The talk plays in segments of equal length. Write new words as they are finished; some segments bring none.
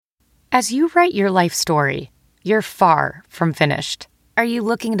As you write your life story, you're far from finished. Are you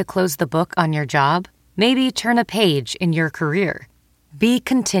looking to close the book on your job? Maybe turn a page in your career? Be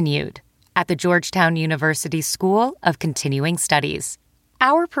continued at the Georgetown University School of Continuing Studies.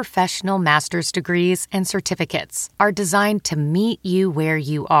 Our professional master's degrees and certificates are designed to meet you where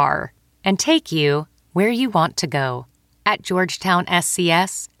you are and take you where you want to go. At Georgetown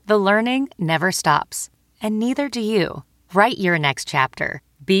SCS, the learning never stops, and neither do you. Write your next chapter.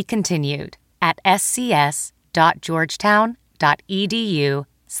 Be continued at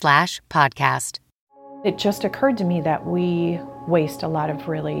scs.georgetown.edu/podcast. It just occurred to me that we waste a lot of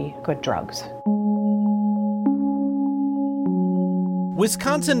really good drugs.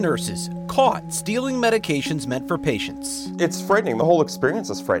 Wisconsin nurses caught stealing medications meant for patients. It's frightening. The whole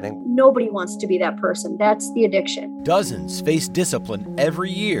experience is frightening. Nobody wants to be that person. That's the addiction. Dozens face discipline every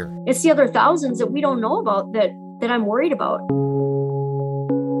year. It's the other thousands that we don't know about that I'm worried about.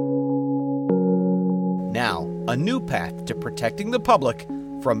 Now, a new path to protecting the public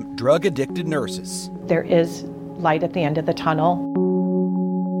from drug-addicted nurses. There is light at the end of the tunnel.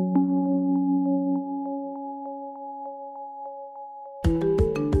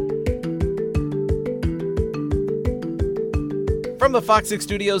 From the Fox 6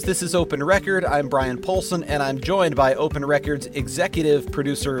 studios, this is Open Record. I'm Brian Polson, and I'm joined by Open Record's executive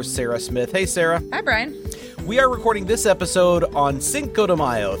producer, Sarah Smith. Hey, Sarah. Hi, Brian. We are recording this episode on Cinco de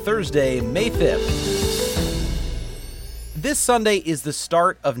Mayo, Thursday, May 5th. This Sunday is the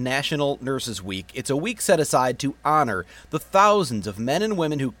start of National Nurses Week. It's a week set aside to honor the thousands of men and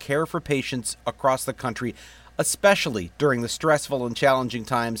women who care for patients across the country, especially during the stressful and challenging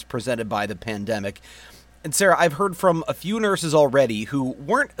times presented by the pandemic. And Sarah, I've heard from a few nurses already who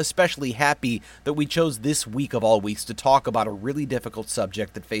weren't especially happy that we chose this week of all weeks to talk about a really difficult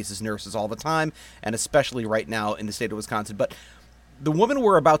subject that faces nurses all the time, and especially right now in the state of Wisconsin. But the woman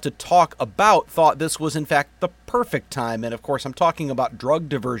we're about to talk about thought this was, in fact, the perfect time. And, of course, I'm talking about drug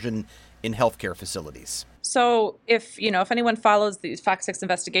diversion in healthcare facilities. So if anyone follows these Fox 6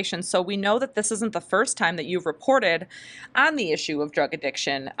 investigations, so we know that this isn't the first time that you've reported on the issue of drug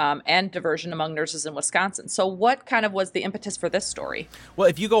addiction and diversion among nurses in Wisconsin. So what kind of was the impetus for this story? Well,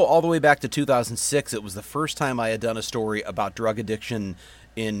 if you go all the way back to 2006, it was the first time I had done a story about drug addiction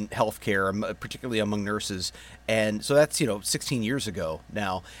in healthcare, particularly among nurses. And so that's, 16 years ago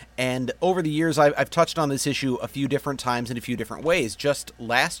now. And over the years, I've touched on this issue a few different times in a few different ways. Just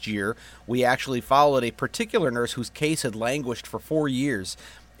last year, we actually followed a particular nurse whose case had languished for 4 years,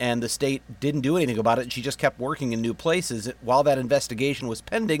 and the state didn't do anything about it. And she just kept working in new places. While that investigation was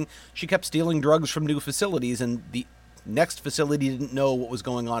pending, she kept stealing drugs from new facilities, and the next facility didn't know what was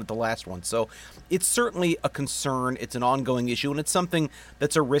going on at the last one. So it's certainly a concern. It's an ongoing issue, and it's something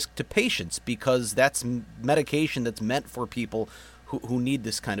that's a risk to patients because that's medication that's meant for people who need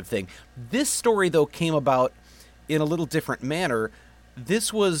this kind of thing. This story, though, came about in a little different manner.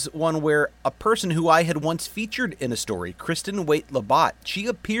 This was one where a person who I had once featured in a story, Kristen Waite-Labatt, she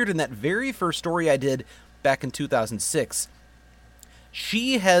appeared in that very first story I did back in 2006.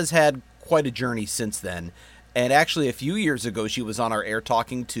 She has had quite a journey since then. And actually, a few years ago, she was on our air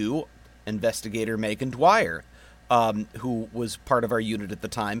talking to investigator Megan Dwyer, who was part of our unit at the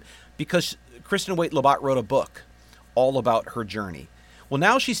time, because Kristen Waite-Labatt wrote a book all about her journey. Well,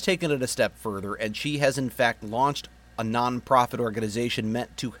 now she's taken it a step further, and she has, in fact, launched a nonprofit organization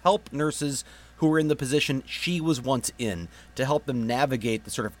meant to help nurses who are in the position she was once in, to help them navigate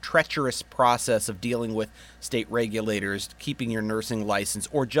the sort of treacherous process of dealing with state regulators, keeping your nursing license,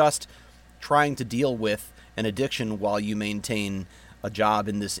 or just trying to deal with an addiction while you maintain a job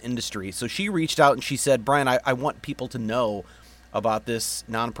in this industry. So she reached out and she said, Brian, I want people to know about this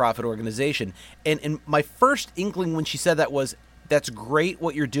nonprofit organization. And my first inkling when she said that was, that's great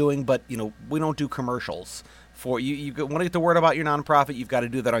what you're doing, but we don't do commercials for you. You want to get the word about your nonprofit, you've got to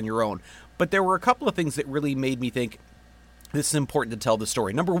do that on your own. But there were a couple of things that really made me think this is important to tell the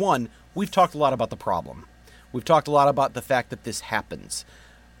story. Number one, we've talked a lot about the problem. We've talked a lot about the fact that this happens.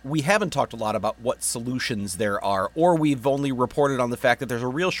 We haven't talked a lot about what solutions there are, or we've only reported on the fact that there's a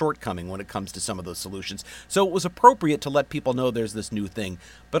real shortcoming when it comes to some of those solutions. So it was appropriate to let people know there's this new thing.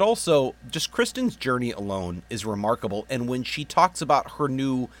 But also, just Kristen's journey alone is remarkable. And when she talks about her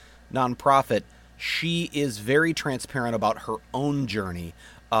new nonprofit, she is very transparent about her own journey.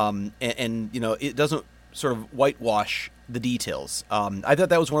 And it doesn't sort of whitewash the details. I thought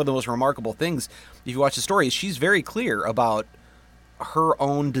that was one of the most remarkable things. If you watch the story, she's very clear about her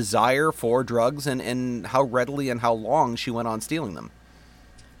own desire for drugs and how readily and how long she went on stealing them.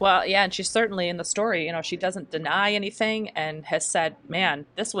 Well, yeah, and she's certainly in the story, she doesn't deny anything and has said, man,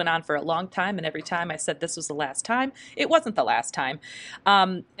 this went on for a long time. And every time I said this was the last time, it wasn't the last time.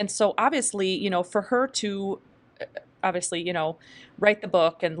 And so obviously, for her to obviously, write the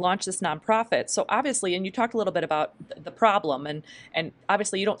book and launch this nonprofit. So obviously, and you talked a little bit about the problem, and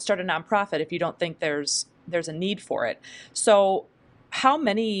obviously you don't start a nonprofit if you don't think there's a need for it. So how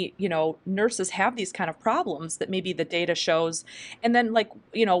many, nurses have these kind of problems that maybe the data shows? And then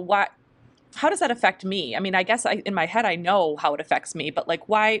how does that affect me? I mean, I guess in my head, I know how it affects me, but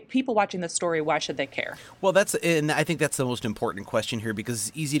why people watching this story, why should they care? Well, and I think that's the most important question here, because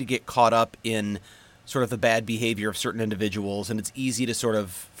it's easy to get caught up in sort of the bad behavior of certain individuals. And it's easy to sort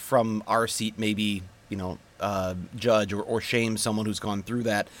of, from our seat, maybe, judge or shame someone who's gone through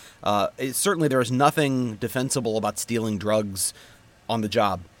that. Certainly there is nothing defensible about stealing drugs on the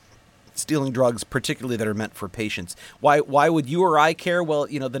job, stealing drugs, particularly that are meant for patients. Why would you or I care? Well,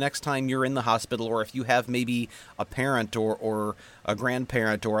 the next time you're in the hospital, or if you have maybe a parent or a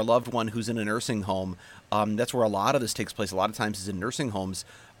grandparent or a loved one who's in a nursing home, that's where a lot of this takes place. A lot of times is in nursing homes.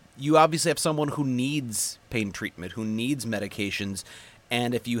 You obviously have someone who needs pain treatment, who needs medications.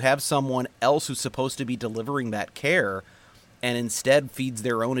 And if you have someone else who's supposed to be delivering that care and instead feeds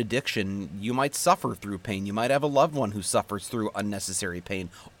their own addiction, you might suffer through pain. You might have a loved one who suffers through unnecessary pain.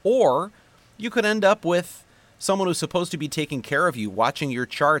 Or you could end up with someone who's supposed to be taking care of you, watching your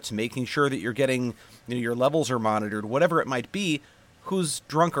charts, making sure that you're getting, your levels are monitored, whatever it might be, who's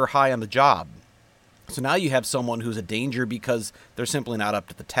drunk or high on the job. So now you have someone who's a danger because they're simply not up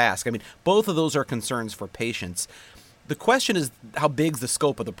to the task. I mean, both of those are concerns for patients. The question is, how big's the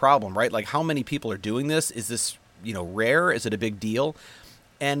scope of the problem, right? Like, how many people are doing this? Is this rare? Is it a big deal?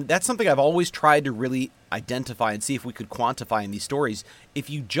 And that's something I've always tried to really identify and see if we could quantify in these stories. If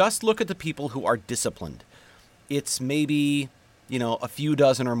you just look at the people who are disciplined, it's maybe, a few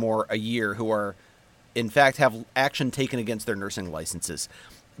dozen or more a year who are, in fact, have action taken against their nursing licenses.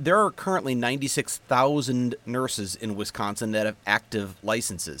 There are currently 96,000 nurses in Wisconsin that have active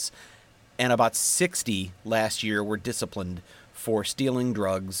licenses, and about 60 last year were disciplined for stealing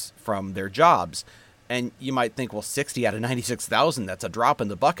drugs from their jobs. And you might think, well, 60 out of 96,000, that's a drop in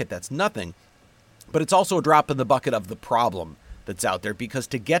the bucket. That's nothing. But it's also a drop in the bucket of the problem that's out there, because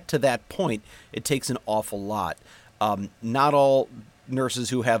to get to that point, it takes an awful lot. Not all nurses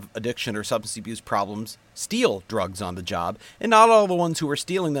who have addiction or substance abuse problems steal drugs on the job, and not all the ones who are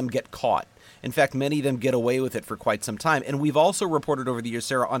stealing them get caught. In fact, many of them get away with it for quite some time. And we've also reported over the years,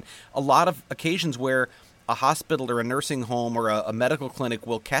 Sarah, on a lot of occasions where a hospital or a nursing home or a medical clinic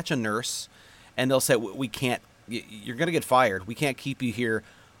will catch a nurse and they'll say, we can't, you're going to get fired. We can't keep you here,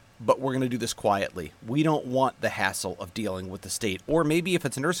 but we're going to do this quietly. We don't want the hassle of dealing with the state. Or maybe if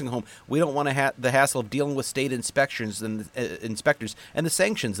it's a nursing home, we don't want the hassle of dealing with state inspections and inspectors and the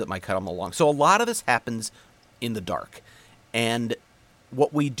sanctions that might come along. So a lot of this happens in the dark. And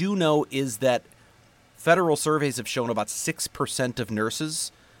what we do know is that federal surveys have shown about 6% of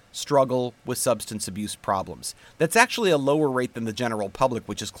nurses struggle with substance abuse problems. That's actually a lower rate than the general public,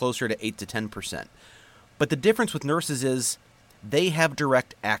 which is closer to 8 to 10%. But the difference with nurses is they have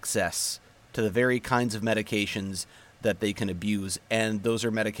direct access to the very kinds of medications that they can abuse. And those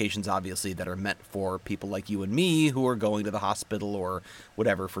are medications, obviously, that are meant for people like you and me who are going to the hospital or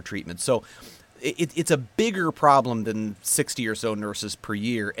whatever for treatment. So it's a bigger problem than 60 or so nurses per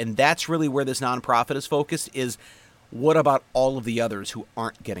year. And that's really where this nonprofit is focused, is what about all of the others who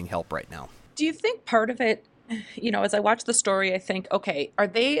aren't getting help right now? Do you think part of it, as I watch the story, I think, okay, are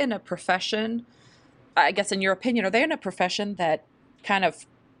they in a profession, I guess in your opinion, are they in a profession that kind of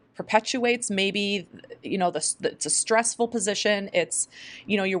perpetuates maybe, it's a stressful position. It's,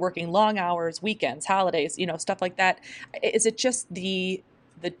 you're working long hours, weekends, holidays, stuff like that. Is it just the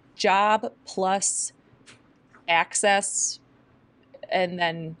job plus access and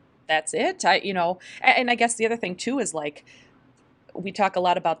then that's it? And I guess the other thing too is we talk a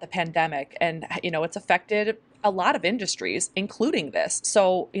lot about the pandemic and, it's affected a lot of industries, including this.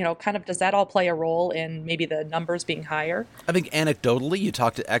 So, kind of does that all play a role in maybe the numbers being higher? I think anecdotally, you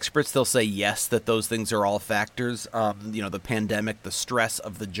talk to experts, they'll say yes, that those things are all factors. The pandemic, the stress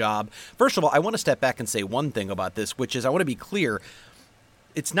of the job. First of all, I want to step back and say one thing about this, which is I want to be clear.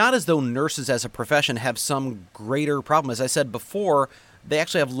 It's not as though nurses as a profession have some greater problem. As I said before, they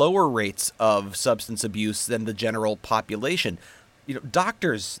actually have lower rates of substance abuse than the general population.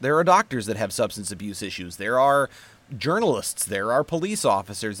 Doctors, there are doctors that have substance abuse issues. There are journalists, there are police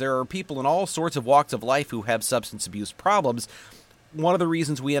officers, there are people in all sorts of walks of life who have substance abuse problems. one of the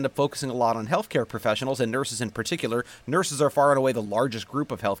reasons we end up focusing a lot on healthcare professionals, and nurses in particular. Nurses are far and away the largest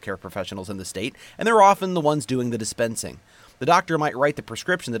group of healthcare professionals in the state, and they're often the ones doing the dispensing. The doctor might write the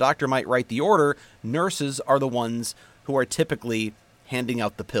prescription, the doctor might write the order. Nurses are the ones who are typically handing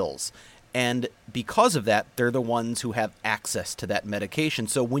out the pills. And because of that, they're the ones who have access to that medication.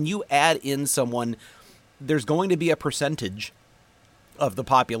 So when you add in someone, there's going to be a percentage of the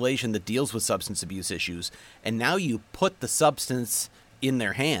population that deals with substance abuse issues, and now you put the substance in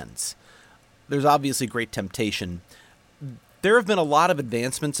their hands. There's obviously great temptation. There have been a lot of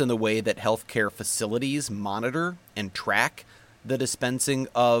advancements in the way that healthcare facilities monitor and track the dispensing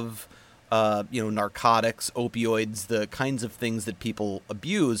of narcotics, opioids, the kinds of things that people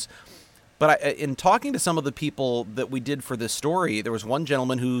abuse. But in talking to some of the people that we did for this story, there was one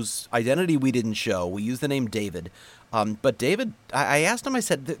gentleman whose identity we didn't show. We used the name David. But David, I asked him, I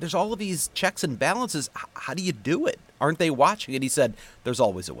said, there's all of these checks and balances. How do you do it? Aren't they watching it? He said, there's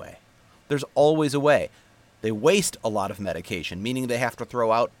always a way. There's always a way. They waste a lot of medication, meaning they have to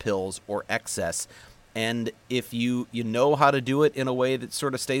throw out pills or excess. And if you know how to do it in a way that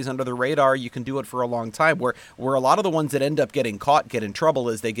sort of stays under the radar, you can do it for a long time. Where a lot of the ones that end up getting caught get in trouble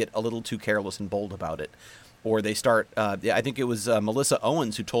is they get a little too careless and bold about it. Or they start, I think it was Melissa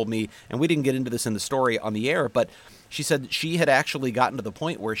Owens who told me, and we didn't get into this in the story on the air, but she said she had actually gotten to the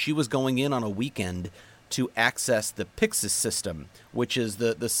point where she was going in on a weekend to access the Pyxis system, which is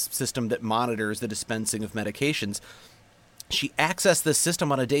the system that monitors the dispensing of medications. She accessed this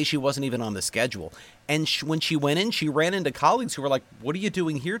system on a day she wasn't even on the schedule. And when she went in, she ran into colleagues who were like, what are you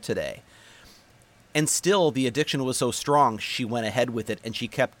doing here today? And still, the addiction was so strong, she went ahead with it, and she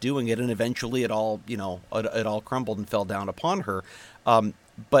kept doing it, and eventually it all crumbled and fell down upon her.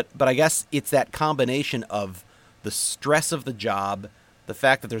 But I guess it's that combination of the stress of the job, the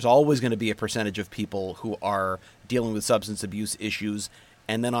fact that there's always going to be a percentage of people who are dealing with substance abuse issues,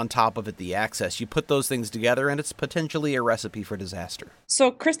 and then on top of it, the access. You put those things together, and it's potentially a recipe for disaster.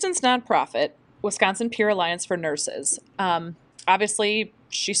 So Kristen's nonprofit, Wisconsin Peer Alliance for Nurses, obviously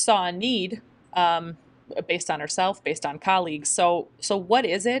she saw a need based on herself, based on colleagues. So what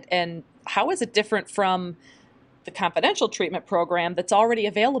is it, and how is it different from the confidential treatment program that's already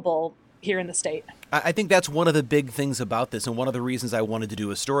available here in the state? I think that's one of the big things about this, and one of the reasons I wanted to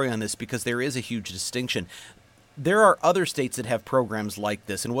do a story on this, because there is a huge distinction. There are other states that have programs like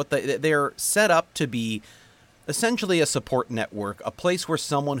this, and what they're set up to be essentially a support network, a place where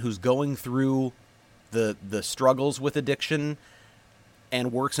someone who's going through the struggles with addiction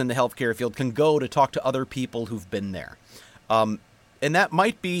and works in the healthcare field can go to talk to other people who've been there. And that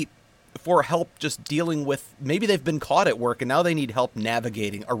might be for help just dealing with, maybe they've been caught at work and now they need help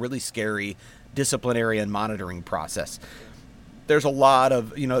navigating a really scary disciplinary and monitoring process. There's a lot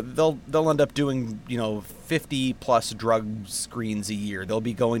of, they'll end up doing, 50 plus drug screens a year. They'll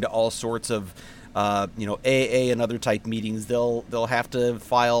be going to all sorts of, AA and other type meetings. They'll have to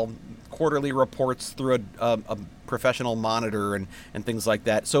file quarterly reports through a professional monitor and things like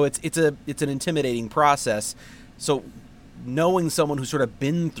that. So it's an intimidating process. So knowing someone who's sort of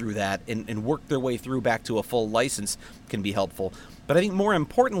been through that and worked their way through back to a full license can be helpful. But I think more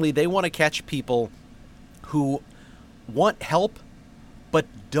importantly, they want to catch people who want help but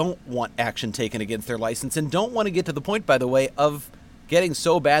don't want action taken against their license, and don't want to get to the point, by the way, of getting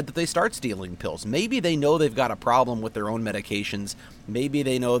so bad that they start stealing pills. Maybe they know they've got a problem with their own medications. Maybe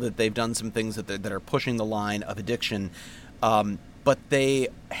they know that they've done some things that are pushing the line of addiction, but they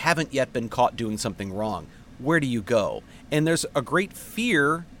haven't yet been caught doing something wrong. Where do you go? And there's a great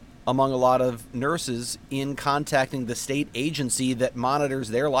fear among a lot of nurses in contacting the state agency that monitors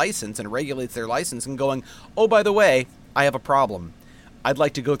their license and regulates their license and going, oh, by the way, I have a problem. I'd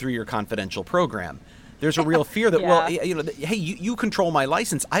like to go through your confidential program. There's a real fear that, well, hey, you control my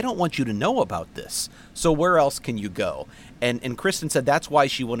license. I don't want you to know about this. So where else can you go? And Kristen said that's why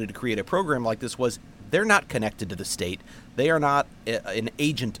she wanted to create a program like this, was they're not connected to the state. They are not an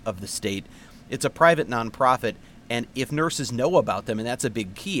agent of the state. It's a private nonprofit. And if nurses know about them, and that's a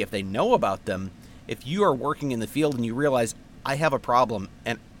big key, if they know about them, if you are working in the field and you realize, I have a problem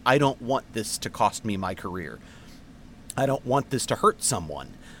and I don't want this to cost me my career. I don't want this to hurt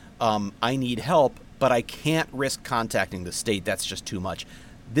someone. I need help, but I can't risk contacting the state. That's just too much.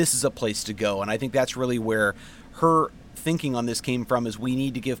 This is a place to go. And I think that's really where her thinking on this came from, is we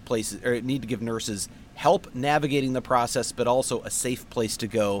need to give nurses help navigating the process, but also a safe place to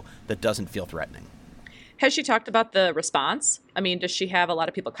go that doesn't feel threatening. Has she talked about the response? I mean, does she have a lot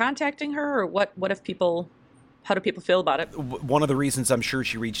of people contacting her, or how do people feel about it? One of the reasons I'm sure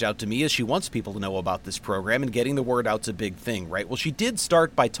she reached out to me is she wants people to know about this program, and getting the word out's a big thing, right? Well, she did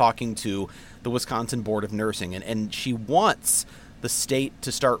start by talking to the Wisconsin Board of Nursing, and she wants the state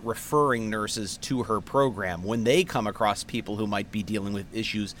to start referring nurses to her program. When they come across people who might be dealing with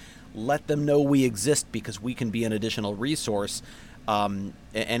issues, let them know we exist, because we can be an additional resource, and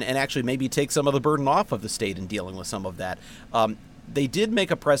actually maybe take some of the burden off of the state in dealing with some of that. They did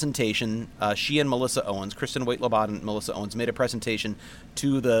make a presentation, she and Melissa Owens, Kristen Waitlabot and Melissa Owens, made a presentation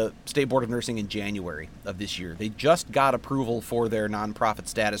to the State Board of Nursing in January of this year. They just got approval for their nonprofit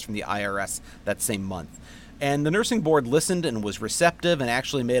status from the IRS that same month. And the nursing board listened and was receptive and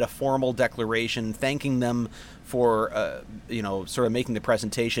actually made a formal declaration thanking them for, sort of making the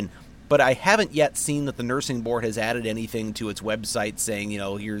presentation. But I haven't yet seen that the nursing board has added anything to its website saying,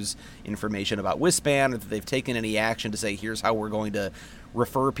 here's information about WISPAN, or that they've taken any action to say, here's how we're going to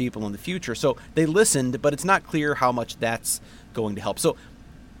refer people in the future. So they listened, but it's not clear how much that's going to help. So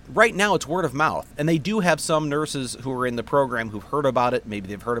right now it's word of mouth. And they do have some nurses who are in the program who've heard about it. Maybe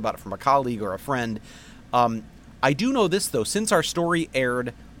they've heard about it from a colleague or a friend. I do know this, though. Since our story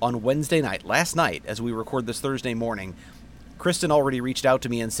aired on Wednesday night, last night, as we record this Thursday morning, Kristen already reached out to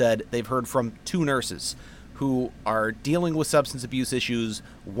me and said they've heard from 2 nurses who are dealing with substance abuse issues,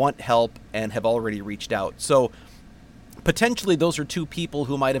 want help, and have already reached out. So potentially those are 2 people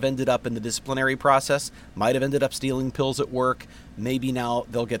who might have ended up in the disciplinary process, might have ended up stealing pills at work. Maybe now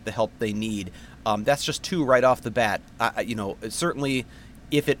they'll get the help they need. That's just 2 right off the bat. Certainly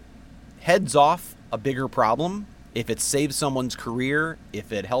if it heads off a bigger problem, if it saves someone's career,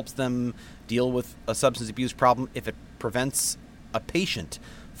 if it helps them deal with a substance abuse problem, if it prevents a patient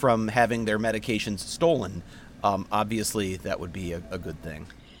from having their medications stolen, obviously that would be a good thing.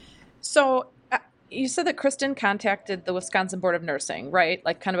 So you said that Kristen contacted the Wisconsin Board of Nursing, right?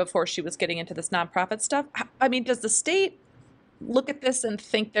 Like kind of before she was getting into this nonprofit stuff. I mean, does the state look at this and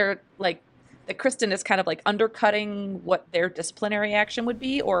think they're like, that Kristen is kind of like undercutting what their disciplinary action would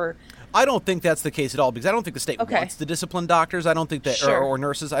be, or? I don't think that's the case at all, because I don't think the state wants to discipline doctors. I don't think that, or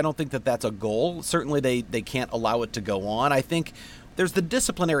nurses. I don't think that that's a goal. Certainly they can't allow it to go on. I think there's the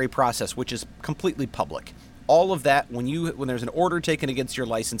disciplinary process, which is completely public. All of that, when there's an order taken against your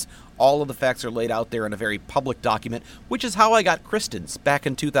license, all of the facts are laid out there in a very public document, which is how I got Kristen's back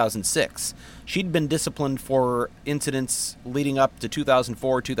in 2006. She'd been disciplined for incidents leading up to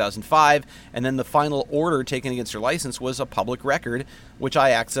 2004, 2005, and then the final order taken against her license was a public record, which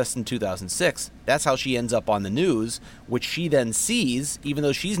I accessed in 2006. That's how she ends up on the news, which she then sees, even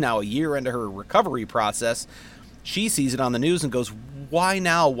though she's now a year into her recovery process. She sees it on the news and goes, why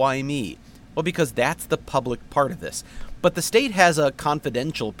now? Why me? Well, because that's the public part of this. But the state has a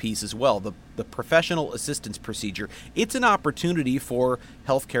confidential piece as well, the professional assistance procedure. It's an opportunity for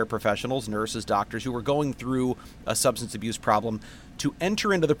healthcare professionals, nurses, doctors who are going through a substance abuse problem to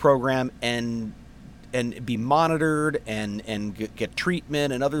enter into the program and be monitored and get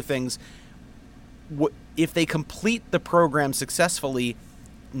treatment and other things. If they complete the program successfully,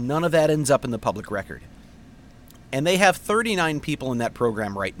 none of that ends up in the public record. And they have 39 people in that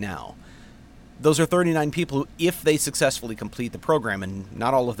program right now. Those are 39 people who, if they successfully complete the program, and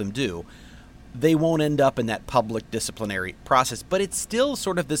not all of them do, they won't end up in that public disciplinary process. But it's still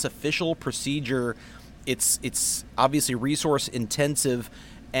sort of this official procedure. It's obviously resource intensive,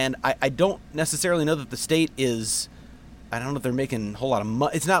 and I don't necessarily know that the state is, I don't know if they're making a whole lot of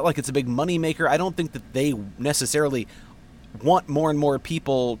money. It's not like it's a big money maker. I don't think that they necessarily want more and more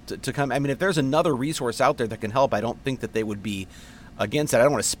people to come. I mean, if there's another resource out there that can help, I don't think that they would be against it. I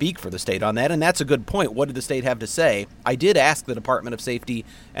don't want to speak for the state on that, and that's a good point. What did the state have to say? I did ask the Department of Safety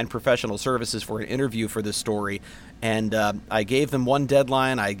and Professional Services for an interview for this story, and I gave them one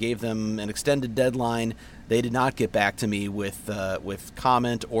deadline. I gave them an extended deadline. They did not get back to me with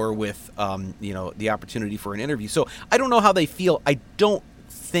comment or with the opportunity for an interview. So I don't know how they feel. I don't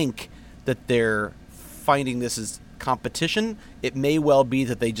think that they're finding this as competition. It may well be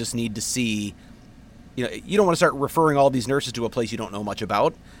that they just need to see. You don't want to start referring all these nurses to a place you don't know much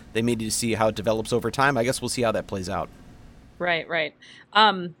about. They may need to see how it develops over time. I guess we'll see how that plays out. Right.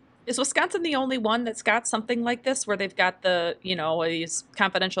 Is Wisconsin the only one that's got something like this, where they've got these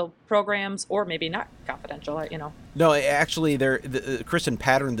confidential programs, or maybe not confidential? No, actually, Kristen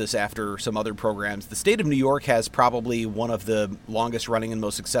patterned this after some other programs. The state of New York has probably one of the longest running and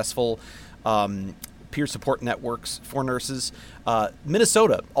most successful peer support networks for nurses.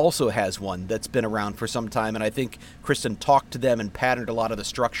 Minnesota also has one that's been around for some time, and I think Kristen talked to them and patterned a lot of the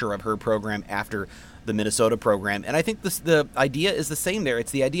structure of her program after the Minnesota program. And I think the idea is the same there.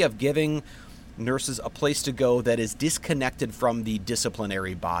 It's the idea of giving nurses a place to go that is disconnected from the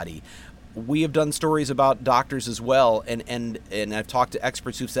disciplinary body. We have done stories about doctors as well, and I've talked to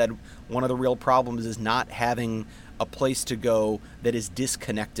experts who've said one of the real problems is not having a place to go that is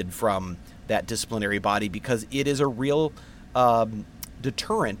disconnected from that disciplinary body, because it is a real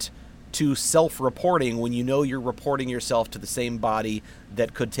deterrent to self-reporting when you know you're reporting yourself to the same body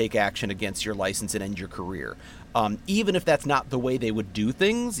that could take action against your license and end your career. Even if that's not the way they would do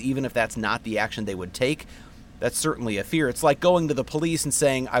things, even if that's not the action they would take, that's certainly a fear. It's like going to the police and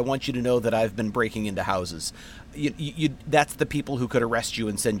saying, I want you to know that I've been breaking into houses. That's the people who could arrest you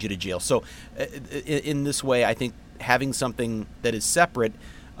and send you to jail. So in this way, I think having something that is separate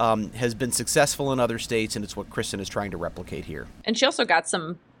has been successful in other states, and it's what Kristen is trying to replicate here. And she also got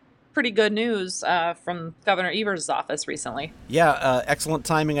some pretty good news from Governor Evers' office recently. Yeah, excellent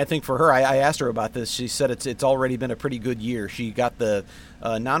timing, I think, for her. I asked her about this. She said it's already been a pretty good year. She got the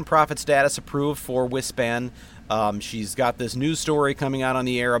nonprofit status approved for WISPAN. She's got this news story coming out on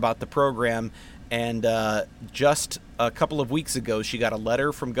the air about the program, and just a couple of weeks ago, she got a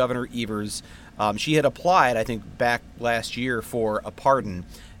letter from Governor Evers. She had applied, I think, back last year for a pardon,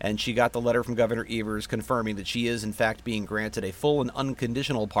 and she got the letter from Governor Evers confirming that she is, in fact, being granted a full and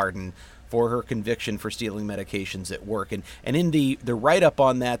unconditional pardon for her conviction for stealing medications at work. And in the write-up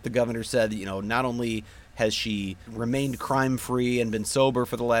on that, the governor said, not only has she remained crime-free and been sober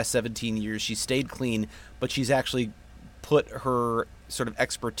for the last 17 years, she stayed clean, but she's actually put her sort of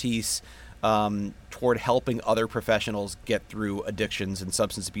expertise toward helping other professionals get through addictions and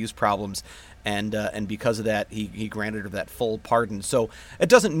substance abuse problems, and because of that, he granted her that full pardon. So it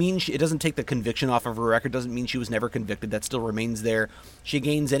doesn't mean it doesn't take the conviction off of her record. Doesn't mean she was never convicted. That still remains there. She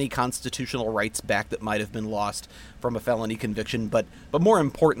gains any constitutional rights back that might have been lost from a felony conviction. But more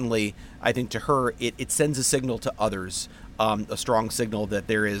importantly, I think to her, it sends a signal to others, a strong signal that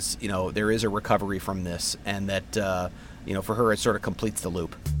there is a recovery from this, and that for her it sort of completes the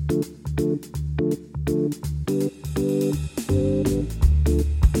loop.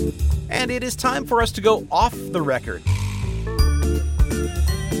 And it is time for us to go off the record.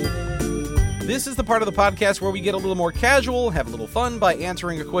 This is the part of the podcast where we get a little more casual, have a little fun by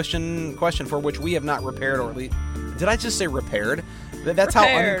answering a question for which we have not prepared, or at least, did I just say repaired? That's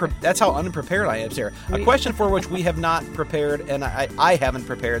how unprepared I am, Sarah. A question for which we have not prepared, and I haven't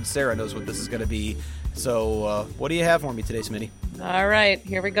prepared. Sarah knows what this is going to be. So what do you have for me today, Smitty? All right,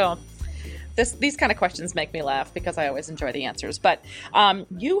 here we go. These kind of questions make me laugh because I always enjoy the answers. But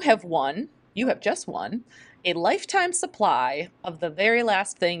you have just won a lifetime supply of the very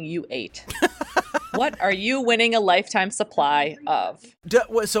last thing you ate. What are you winning a lifetime supply of?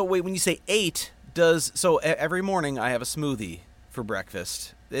 So wait, when you say ate, every morning I have a smoothie for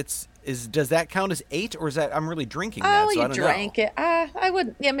breakfast. Does that count as 8, or is that I'm really drinking that? Oh, so you I don't drank know. it. I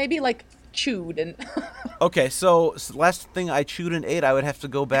would, maybe like chewed and. Okay, so last thing I chewed and ate, I would have to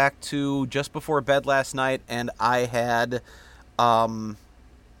go back to just before bed last night, and I had,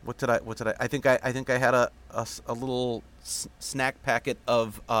 what did I? I think I had a little snack packet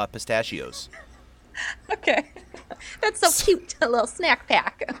of pistachios. Okay. That's so cute, a little snack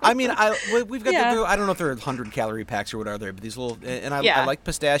pack. I mean, we've got I don't know if they're 100-calorie packs or what are they, but these little, and I like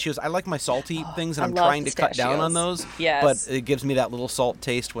pistachios. I like my salty things, and I'm trying to cut down on those. Yes. But it gives me that little salt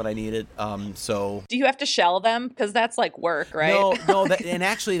taste when I need it. So. Do you have to shell them? Because that's like work, right? No, and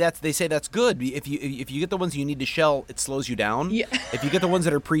actually they say that's good. If you get the ones you need to shell, it slows you down. Yeah. If you get the ones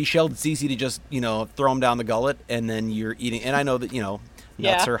that are pre-shelled, it's easy to just throw them down the gullet, and then you're eating. And I know that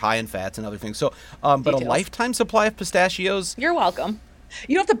nuts are high in fats and other things. So, but a lifetime supply of pistachios. You're welcome.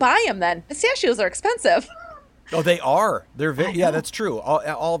 You don't have to buy them then. Pistachios are expensive. Oh, they are. They're very. Yeah, that's true.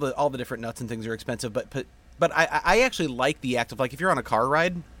 All the different nuts and things are expensive, but I actually like the act of, like, if you're on a car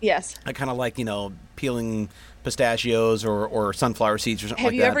ride. Yes. I kind of like peeling pistachios or sunflower seeds or something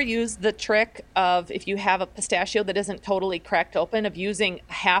like that. Have you ever used the trick of, if you have a pistachio that isn't totally cracked open, of using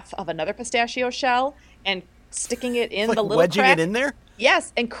half of another pistachio shell and sticking it in the little wedging crack? It in there?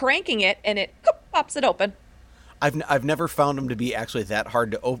 Yes, and cranking it, and it pops it open. I've never found them to be actually that hard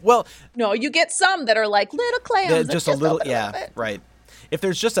to open. Well, no, you get some that are like little clams. Just a little, right. If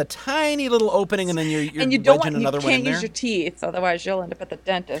there's just a tiny little opening, and then you're wedging another one in there. You can't use your teeth, otherwise you'll end up at the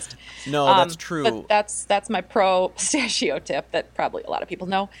dentist. No, that's true. But that's my pro pistachio tip that probably a lot of people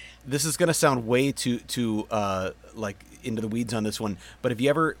know. This is going to sound way too like into the weeds on this one, but if you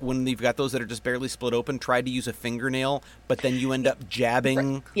ever, when you've got those that are just barely split open, try to use a fingernail, but then you end up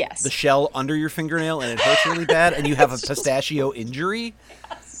jabbing the shell under your fingernail, and it hurts really bad, and you have a pistachio injury.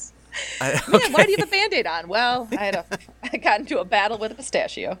 Yes. Man, why do you have a Band-Aid on? Well, I got into a battle with a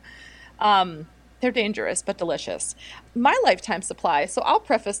pistachio. They're dangerous, but delicious. My lifetime supply, so I'll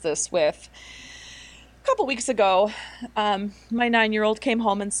preface this with, A couple weeks ago, my 9-year-old came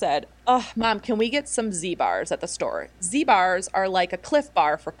home and said, "Oh, Mom, can we get some Z-Bars at the store?" Z-Bars are like a Cliff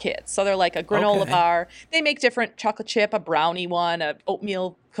Bar for kids. So they're like a granola bar. They make different chocolate chip, a brownie one, a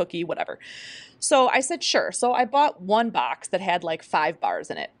oatmeal cookie, whatever. So I said, sure. So I bought one box that had like 5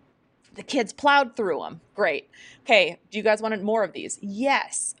 bars in it. The kids plowed through them. Great. Okay, do you guys want more of these?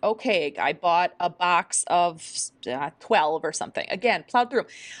 Yes. Okay, I bought a box of 12 or something. Again, plowed through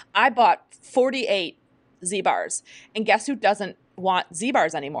them. I bought 48 Z-Bars. And guess who doesn't want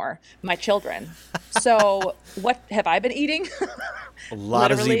Z-Bars anymore? My children. So what have I been eating? A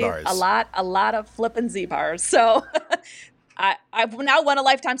lot of Z-Bars. A lot of flipping Z-Bars. So I've now won a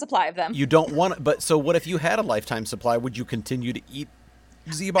lifetime supply of them. You don't want, but so what if you had a lifetime supply? Would you continue to eat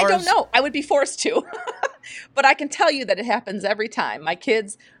Z-Bars? I don't know. I would be forced to. But I can tell you that it happens every time. My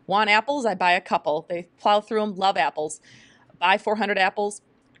kids want apples. I buy a couple. They plow through them, love apples. Buy 400 apples.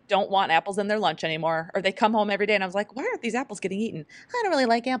 Don't want apples in their lunch anymore. Or they come home every day and I was like, why aren't these apples getting eaten? I don't really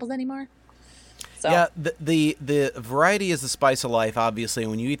like apples anymore. So. Yeah, the variety is the spice of life, obviously.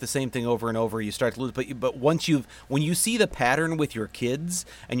 When you eat the same thing over and over, you start to lose. But when you see the pattern with your kids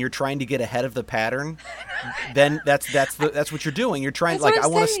and you're trying to get ahead of the pattern, then that's what you're doing. You're trying, like, I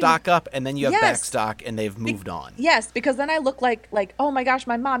want to stock up, and then you have back stock, and they've moved on. Yes, because then I look like oh my gosh,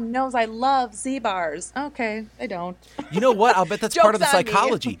 my mom knows I love Z-Bars. Okay, they don't. You know what? I'll bet that's part of the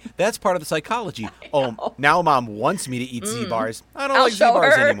psychology. That's part of the psychology. Oh, now Mom wants me to eat Z-Bars. I don't like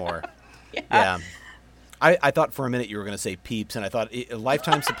Z-Bars anymore. Yeah. I thought for a minute you were going to say Peeps, and I thought a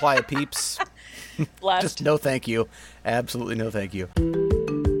lifetime supply of Peeps. Just no thank you. Absolutely no thank you.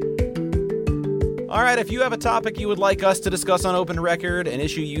 All right, if you have a topic you would like us to discuss on Open Record, an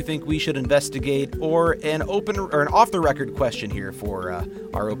issue you think we should investigate, or an off-the-record question here for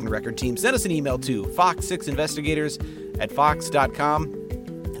our Open Record team, send us an email to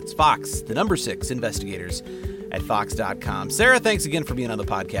fox6investigators@fox.com. That's Fox, the number 6 investigators at fox.com. Sarah, thanks again for being on the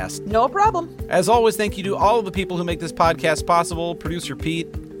podcast. No problem. As always, thank you to all of the people who make this podcast possible. Producer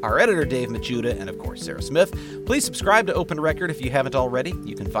Pete, our editor Dave Machuda, and of course Sarah Smith. Please subscribe to Open Record if you haven't already.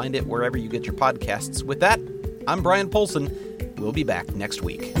 You can find it wherever you get your podcasts. With that, I'm Brian Polson. We'll be back next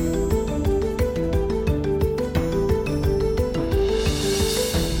week.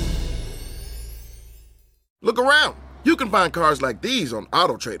 Look around. You can find cars like these on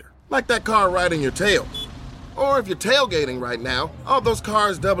AutoTrader, like that car riding your tail. Or if you're tailgating right now, all those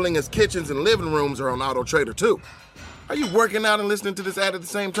cars doubling as kitchens and living rooms are on AutoTrader too. Are you working out and listening to this ad at the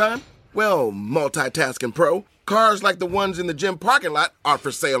same time? Well, multitasking pro, cars like the ones in the gym parking lot are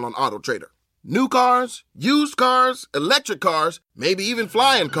for sale on AutoTrader. New cars, used cars, electric cars, maybe even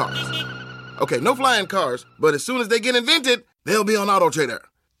flying cars. Okay, no flying cars, but as soon as they get invented, they'll be on AutoTrader.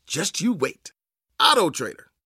 Just you wait. AutoTrader.